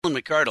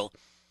McArdle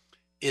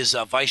is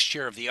vice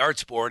chair of the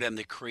Arts Board and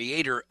the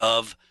creator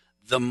of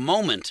the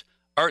Moment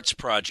Arts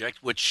Project,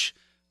 which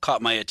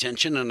caught my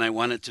attention, and I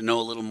wanted to know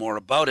a little more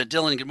about it.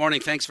 Dillon, good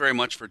morning. Thanks very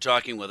much for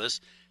talking with us.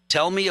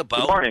 Tell me Good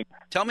morning.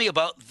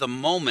 about the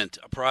Moment,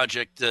 a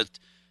project that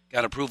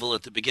got approval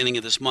at the beginning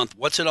of this month.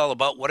 What's it all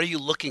about? What are you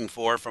looking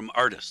for from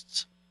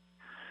artists?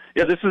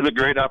 Yeah, this is a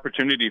great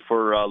opportunity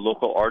for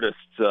local artists,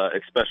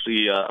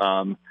 especially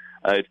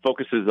it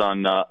focuses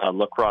on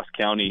La Crosse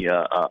County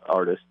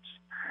artists.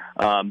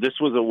 This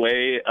was a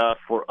way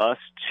for us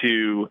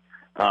to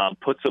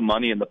put some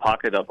money in the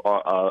pocket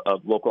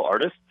of local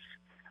artists.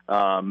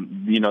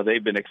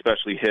 They've been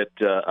especially hit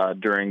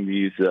during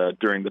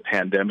the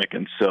pandemic,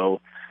 and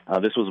so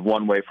this was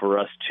one way for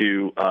us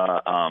to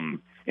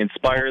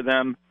inspire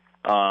them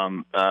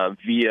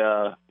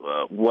via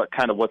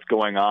what's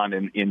going on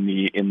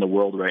in the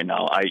world right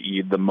now,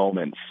 i.e., the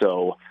moment.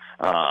 So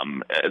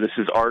this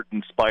is art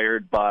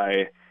inspired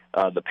by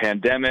the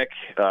pandemic.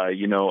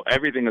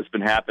 Everything that's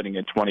been happening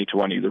in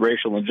 2020, the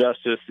racial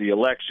injustice, the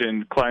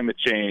election, climate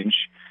change.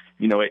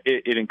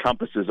 It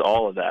encompasses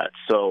all of that.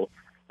 So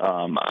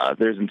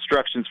there's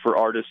instructions for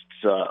artists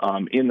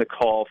in the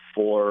call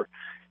for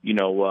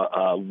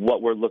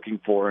what we're looking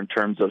for in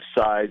terms of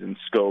size and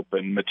scope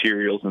and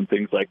materials and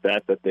things like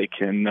that they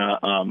can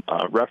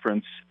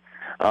reference.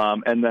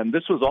 And then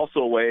this was also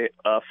a way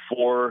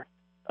for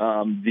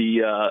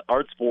the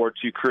Arts Board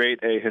to create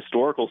a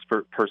historical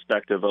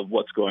perspective of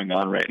what's going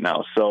on right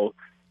now. So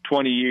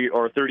 20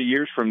 or 30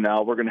 years from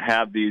now, we're going to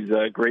have these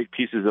great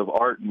pieces of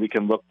art, and we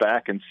can look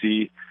back and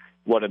see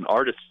what an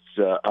artist's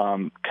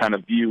kind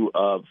of view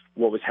of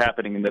what was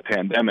happening in the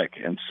pandemic.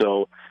 And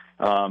so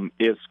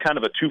it's kind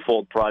of a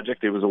twofold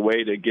project. It was a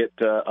way to get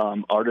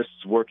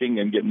artists working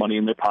and get money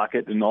in their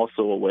pocket, and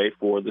also a way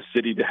for the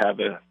city to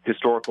have a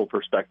historical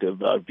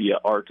perspective via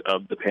art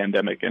of the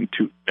pandemic in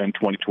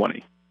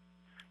 2020.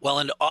 Well,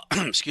 and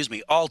excuse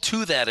me, all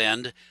to that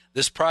end,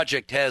 this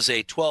project has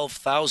a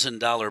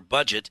 $12,000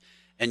 budget,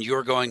 and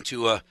you're going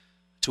to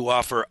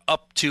offer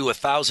up to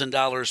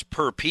 $1,000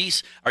 per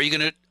piece. Are you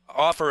going to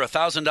offer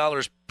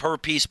 $1,000 per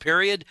piece,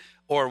 period,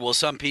 or will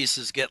some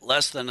pieces get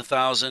less than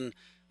 $1,000?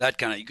 That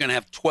kind of, you're going to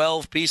have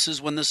 12 pieces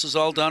when this is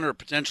all done, or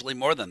potentially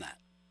more than that?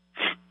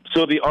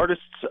 So the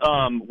artists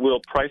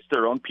will price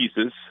their own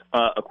pieces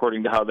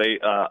according to how they,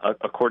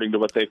 according to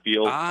what they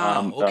feel,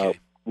 okay.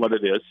 What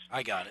it is.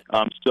 I got it.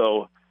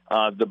 So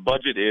the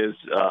budget is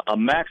a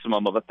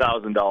maximum of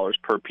 $1,000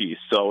 per piece.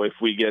 So if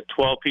we get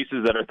 12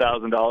 pieces that are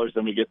 $1,000,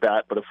 then we get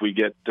that. But if we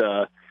get,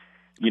 okay,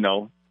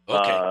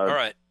 all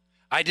right.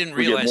 I didn't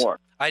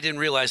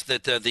realize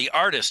that the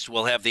artist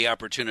will have the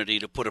opportunity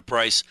to put a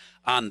price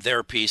on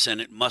their piece, and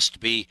it must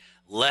be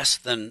less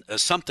than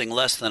something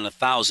less than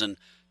 $1,000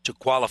 to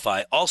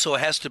qualify. Also,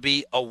 it has to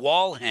be a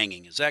wall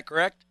hanging. Is that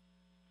correct?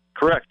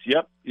 Correct.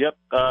 Yep.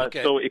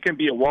 Okay. So it can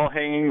be a wall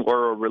hanging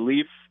or a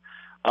relief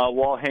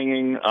wall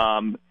hanging.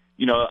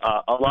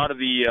 A lot of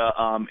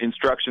the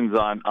instructions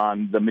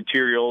on the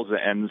materials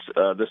and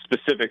the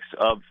specifics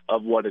of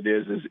what it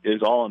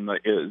is all in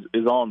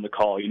the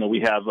call.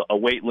 We have a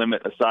weight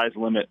limit, a size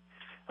limit,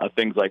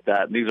 things like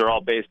that. And these are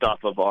all based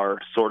off of our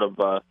sort of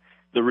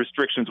the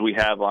restrictions we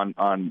have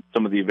on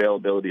some of the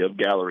availability of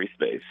gallery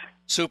space.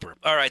 Super.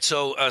 All right.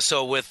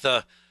 So with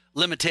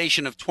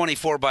limitation of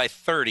 24 by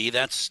 30,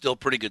 that's still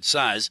pretty good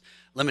size.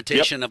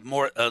 Limitation of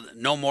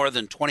no more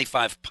than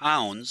 25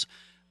 pounds.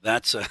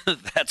 That's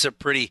a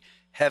pretty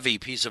heavy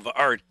piece of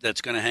art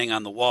that's going to hang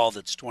on the wall.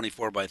 That's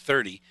 24 by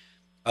 30.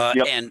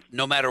 And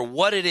no matter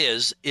what it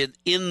is,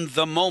 in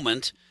the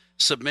moment,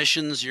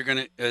 submissions, you're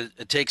going to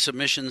take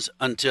submissions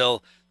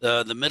until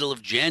the middle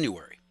of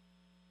January.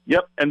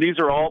 Yep, and these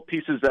are all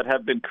pieces that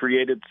have been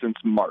created since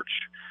March.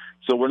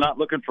 So we're not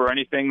looking for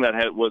anything that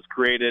was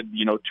created,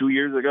 2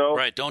 years ago.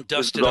 Right, don't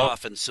dust it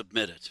off and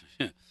submit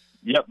it.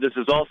 Yep, this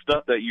is all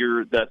stuff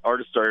that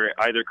artists are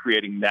either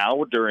creating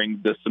now during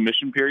the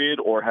submission period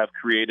or have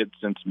created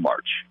since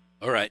March.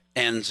 All right,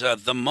 and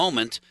the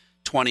Moment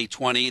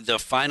 2020, the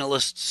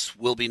finalists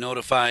will be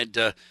notified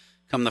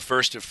come the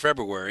 1st of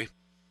February.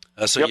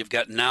 So you've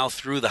got now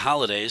through the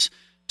holidays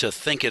to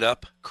think it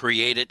up,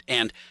 create it.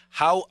 And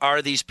how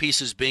are these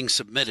pieces being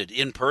submitted?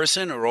 In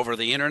person or over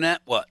the internet?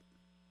 What?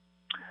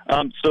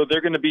 So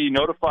they're going to be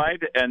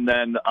notified, and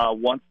then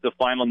once the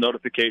final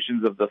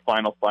notifications of the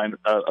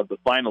of the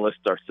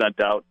finalists are sent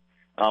out,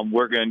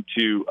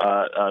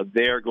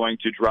 they are going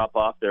to drop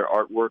off their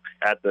artwork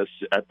at the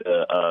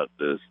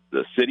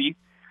city,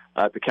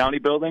 at the county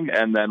building,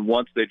 and then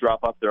once they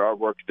drop off their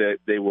artwork,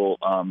 they will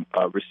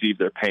receive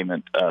their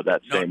payment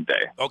that same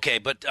day. Okay,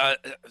 but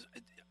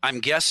I'm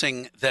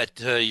guessing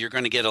that you're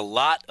going to get a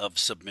lot of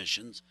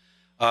submissions.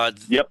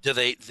 Yep. Do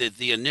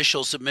the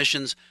initial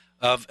submissions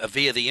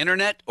via the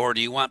internet, or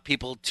do you want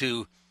people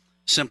to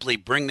simply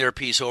bring their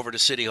piece over to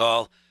City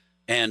Hall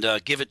and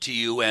give it to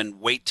you and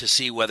wait to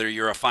see whether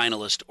you're a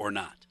finalist or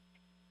not?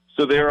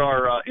 So there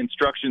are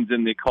instructions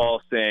in the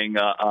call saying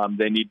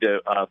they need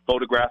to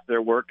photograph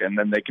their work, and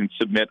then they can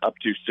submit up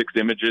to 6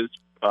 images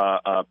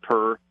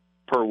per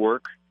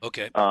work.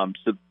 Okay.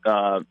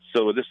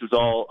 So this is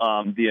all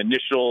the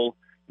initial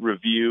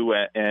review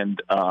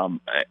and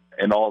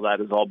all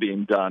that is all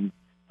being done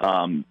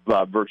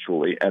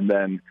virtually. And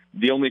then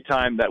the only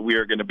time that we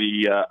are going to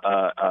be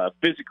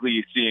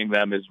physically seeing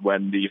them is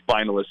when the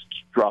finalists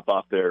drop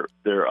off their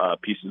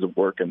pieces of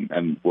work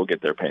and we'll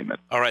get their payment.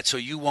 All right. So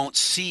you won't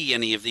see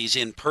any of these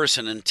in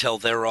person until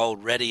they're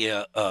already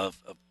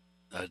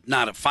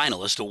not a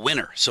finalist, a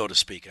winner, so to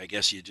speak. I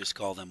guess you just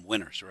call them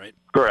winners, right?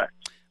 Correct.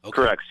 Okay.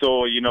 Correct.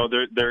 So,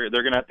 they're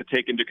going to have to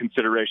take into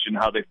consideration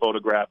how they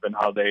photograph and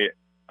how they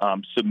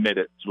submit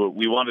it. So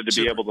we wanted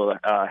to be able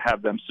to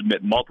have them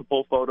submit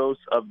multiple photos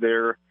of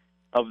their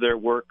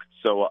work.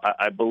 So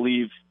I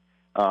believe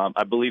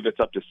it's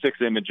up to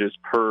 6 images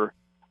per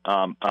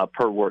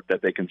work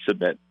that they can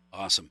submit.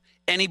 Awesome.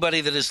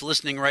 Anybody that is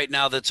listening right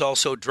now that's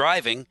also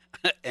driving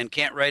and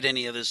can't write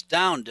any of this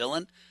down,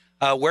 Dillon,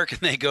 where can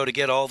they go to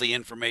get all the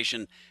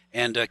information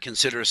and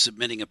consider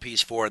submitting a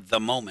piece for the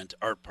Moment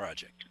Art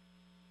Project?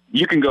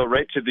 You can go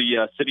right to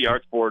the City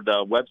Arts Board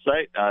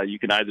website. You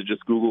can either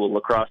just Google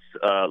Lacrosse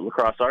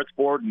Arts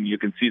Board, and you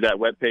can see that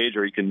webpage,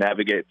 or you can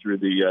navigate through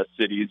the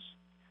city's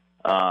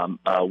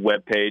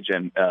webpage.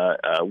 And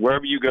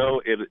wherever you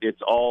go,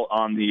 it's all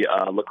on the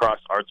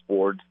Lacrosse Arts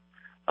Board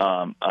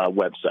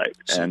website.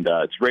 And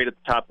it's right at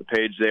the top of the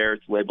page there.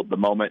 It's labeled The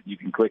Moment. You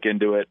can click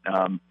into it.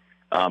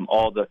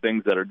 All the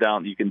things that are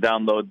down, you can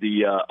download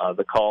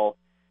the call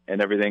and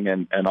everything,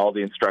 and all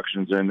the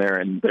instructions are in there.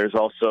 And there's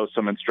also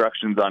some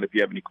instructions on if you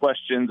have any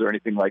questions or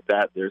anything like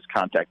that. There's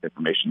contact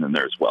information in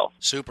there as well.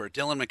 Super.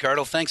 Dillon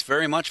McArdle, thanks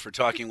very much for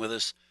talking with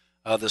us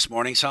this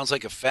morning. Sounds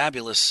like a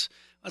fabulous,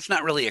 it's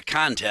not really a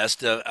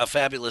contest, a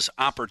fabulous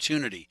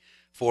opportunity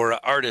for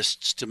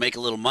artists to make a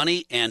little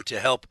money and to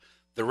help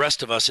the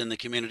rest of us in the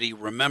community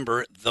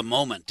remember the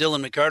moment.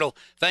 Dillon McArdle,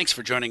 thanks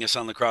for joining us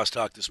on Lacrosse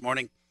Talk this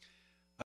morning.